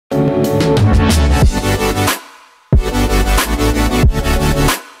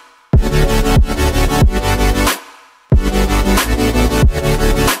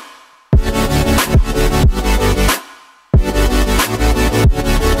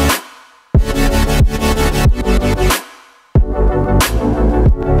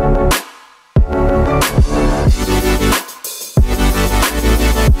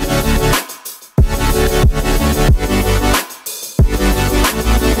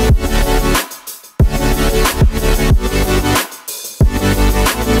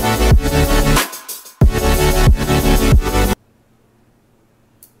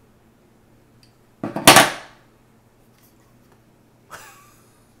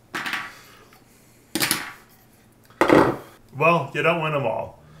Well, you don't win them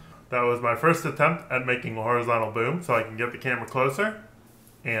all. That was my first attempt at making a horizontal boom so I can get the camera closer.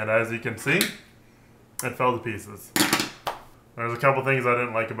 And as you can see, it fell to pieces. There's a couple things I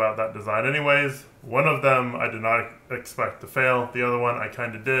didn't like about that design anyways. One of them I did not expect to fail. The other one I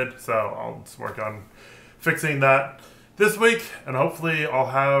kind of did, so I'll just work on fixing that this week, and hopefully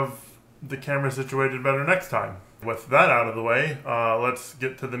I'll have the camera situated better next time. With that out of the way, let's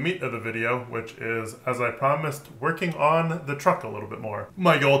get to the meat of the video, which is, as I promised, working on the truck a little bit more.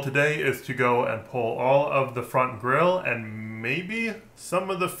 My goal today is to go and pull all of the front grille and maybe some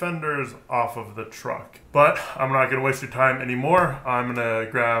of the fenders off of the truck. But I'm not going to waste your time anymore. I'm going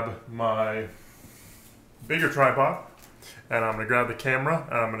to grab my bigger tripod, and I'm going to grab the camera,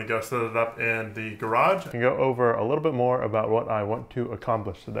 and I'm going to go set it up in the garage and go over a little bit more about what I want to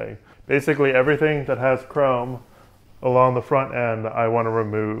accomplish today. Basically everything that has chrome along the front end I want to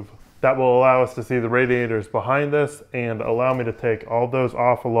remove. That will allow us to see the radiators behind this and allow me to take all those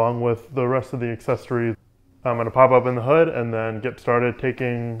off along with the rest of the accessories. I'm going to pop up in the hood and then get started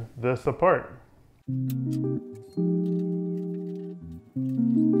taking this apart.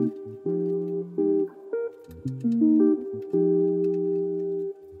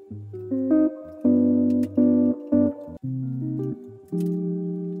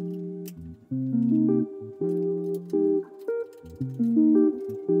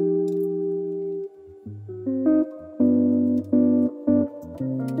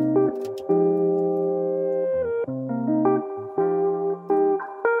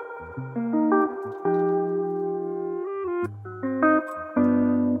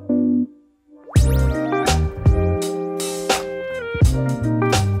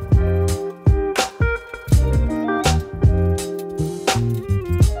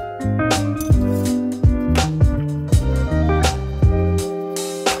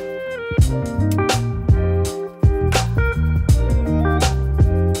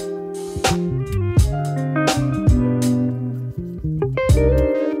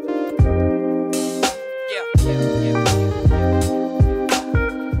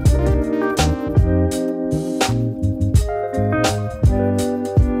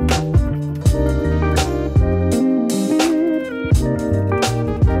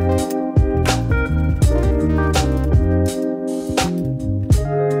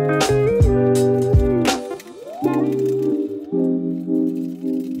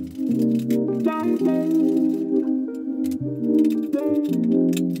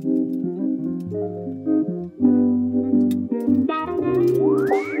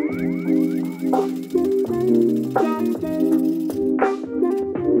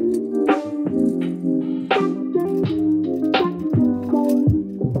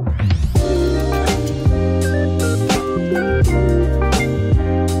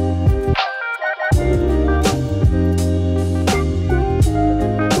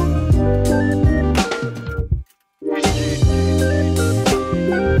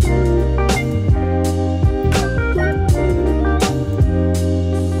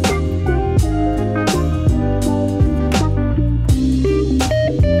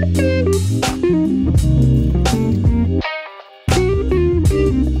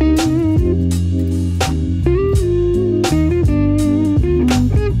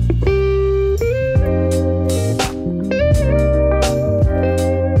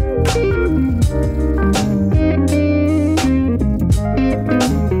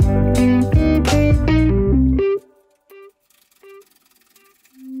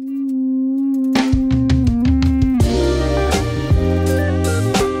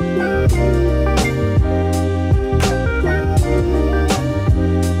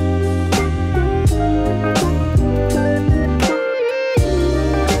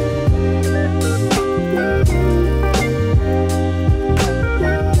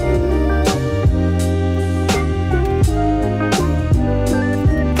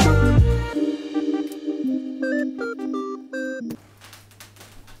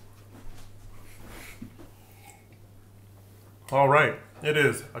 All right, it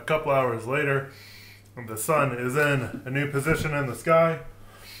is a couple hours later, and the sun is in a new position in the sky,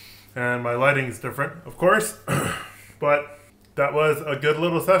 and my lighting is different, of course, but that was a good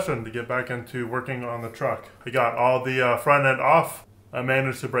little session to get back into working on the truck. I got all the front end off. I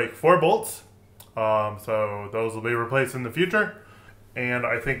managed to break 4 bolts, so those will be replaced in the future. And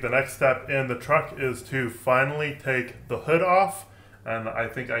I think the next step in the truck is to finally take the hood off, and I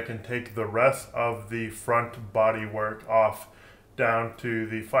think I can take the rest of the front body work off down to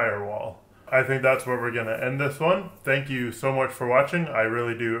the firewall. I think that's where we're going to end this one. Thank you so much for watching. I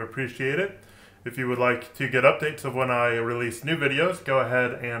really do appreciate it. If you would like to get updates of when I release new videos, go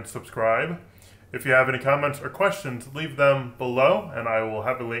ahead and subscribe. If you have any comments or questions, leave them below and I will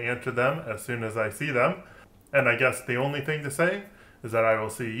happily answer them as soon as I see them. And I guess the only thing to say is that I will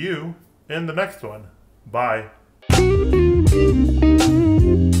see you in the next one. Bye.